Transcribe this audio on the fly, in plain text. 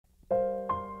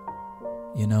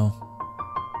You know,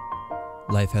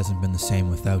 life hasn't been the same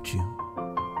without you.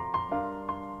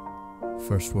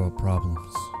 First world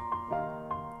problems.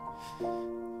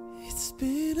 It's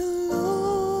been a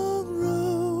long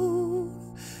road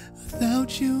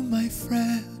without you, my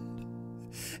friend,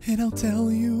 and I'll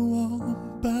tell you all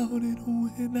about it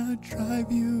when I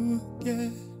drive you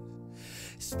again.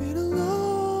 It's been a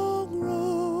long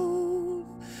road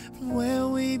from where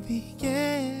we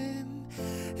began,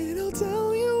 and I'll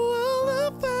tell you all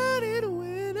about it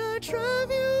when I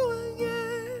drive you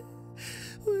again.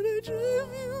 When I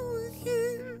drive you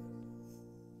again.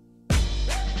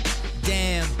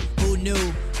 Damn, who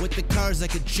knew? With the cars I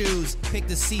could choose, pick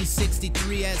the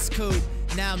C63s Coupe.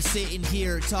 Now I'm sitting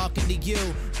here talking to you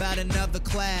about another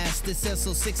class. This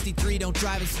SL63 don't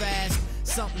drive as fast.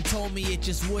 Something told me it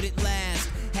just wouldn't last.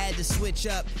 Had to switch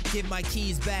up, give my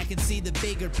keys back and see the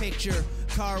bigger picture.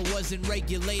 Car wasn't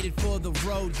regulated for the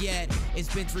road yet.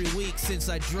 It's been 3 weeks since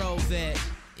I drove it.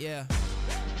 Yeah.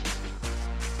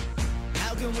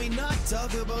 How can we not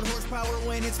talk about horsepower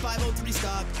when it's 503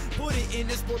 stock? Put it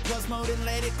into Sport Plus mode and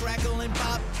let it crackle and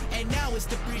pop. And now it's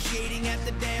depreciating at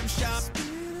the damn shop.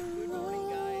 Good morning,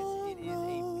 guys. It is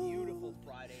a beautiful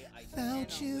Friday.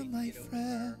 Without you, my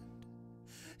friend,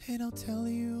 and I'll tell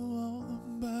you all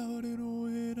about it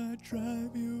when I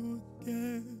drive you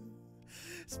again.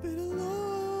 It's been a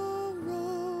long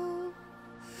road